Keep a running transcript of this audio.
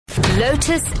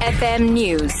Lotus FM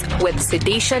News with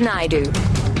SUDISHA Naidu.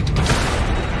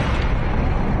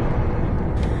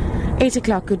 8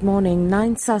 o'clock, good morning.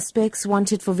 9 suspects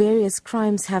wanted for various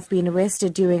crimes have been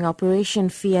arrested during Operation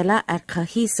Fiela at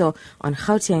Kagiso on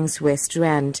Gauteng's West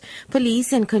Rand.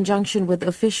 Police, in conjunction with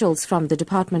officials from the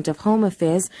Department of Home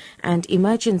Affairs and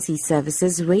Emergency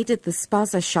Services, raided the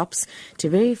spaza shops to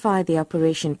verify the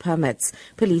operation permits.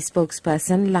 Police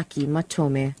spokesperson Lucky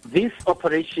Matome. This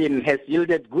operation has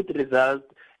yielded good results,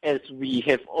 as we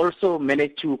have also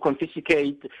managed to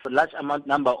confiscate a large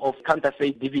number of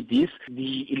counterfeit DVDs,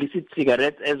 the illicit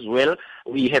cigarettes as well.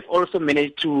 We have also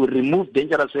managed to remove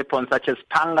dangerous weapons such as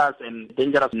pangas and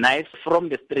dangerous knives from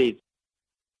the streets.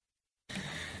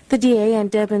 The DA and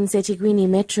Durban's eThekwini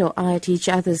Metro are at each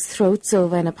other's throats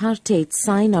over an apartheid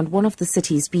sign on one of the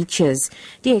city's beaches.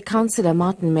 DA Councillor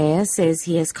Martin Meyer says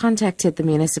he has contacted the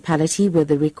municipality with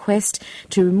a request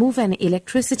to remove an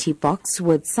electricity box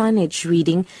with signage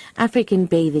reading African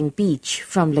Bathing Beach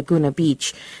from Laguna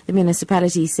Beach. The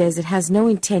municipality says it has no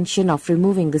intention of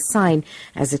removing the sign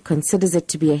as it considers it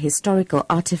to be a historical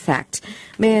artifact.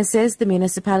 Meyer says the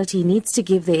municipality needs to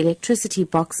give the electricity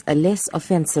box a less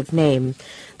offensive name.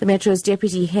 The Metro's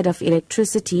Deputy Head of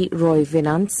Electricity, Roy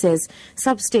Venant, says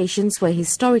substations were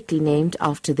historically named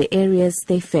after the areas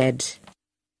they fed.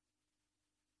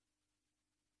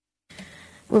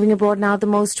 Moving abroad now, the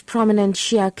most prominent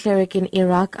Shia cleric in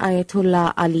Iraq,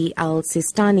 Ayatullah Ali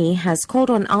al-Sistani, has called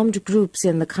on armed groups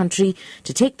in the country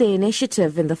to take the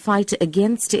initiative in the fight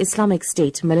against Islamic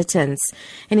State militants.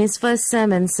 In his first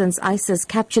sermon since ISIS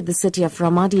captured the city of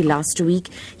Ramadi last week,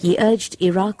 he urged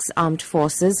Iraq's armed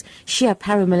forces, Shia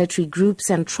paramilitary groups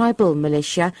and tribal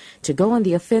militia to go on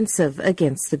the offensive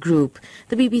against the group.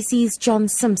 The BBC's John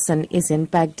Simpson is in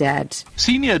Baghdad.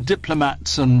 Senior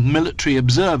diplomats and military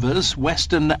observers,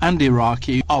 Western and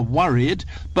Iraqi, are worried,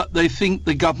 but they think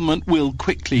the government will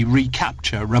quickly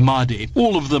recapture Ramadi.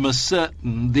 All of them are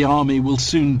certain the army will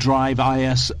soon drive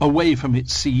IS away from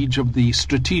its siege of the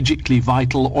strategically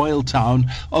vital oil town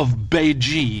of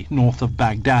Beji, north of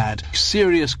Baghdad.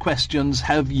 Serious questions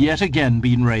have yet again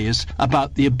been raised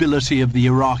about the ability of the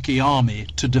Iraqi army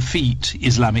to defeat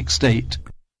Islamic State.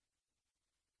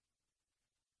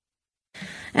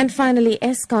 And finally,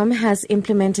 Eskom has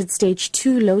implemented Stage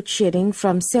 2 load shedding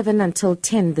from 7 until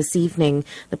 10 this evening.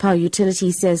 The power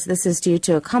utility says this is due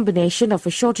to a combination of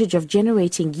a shortage of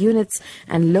generating units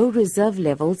and low reserve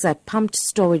levels at pumped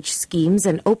storage schemes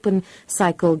and open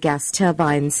cycle gas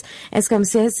turbines. Eskom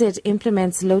says it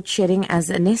implements load shedding as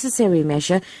a necessary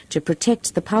measure to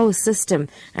protect the power system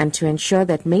and to ensure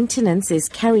that maintenance is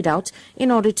carried out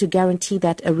in order to guarantee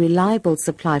that a reliable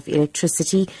supply of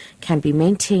electricity can be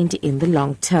maintained in the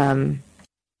long term.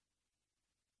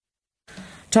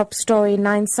 Top story: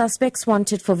 9 suspects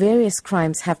wanted for various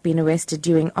crimes have been arrested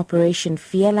during Operation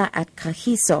Fiela at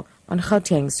Kagiso on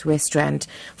Gauteng's West Rand.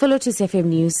 For Lotus FM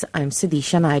News, I'm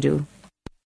SUDISHA Naidu.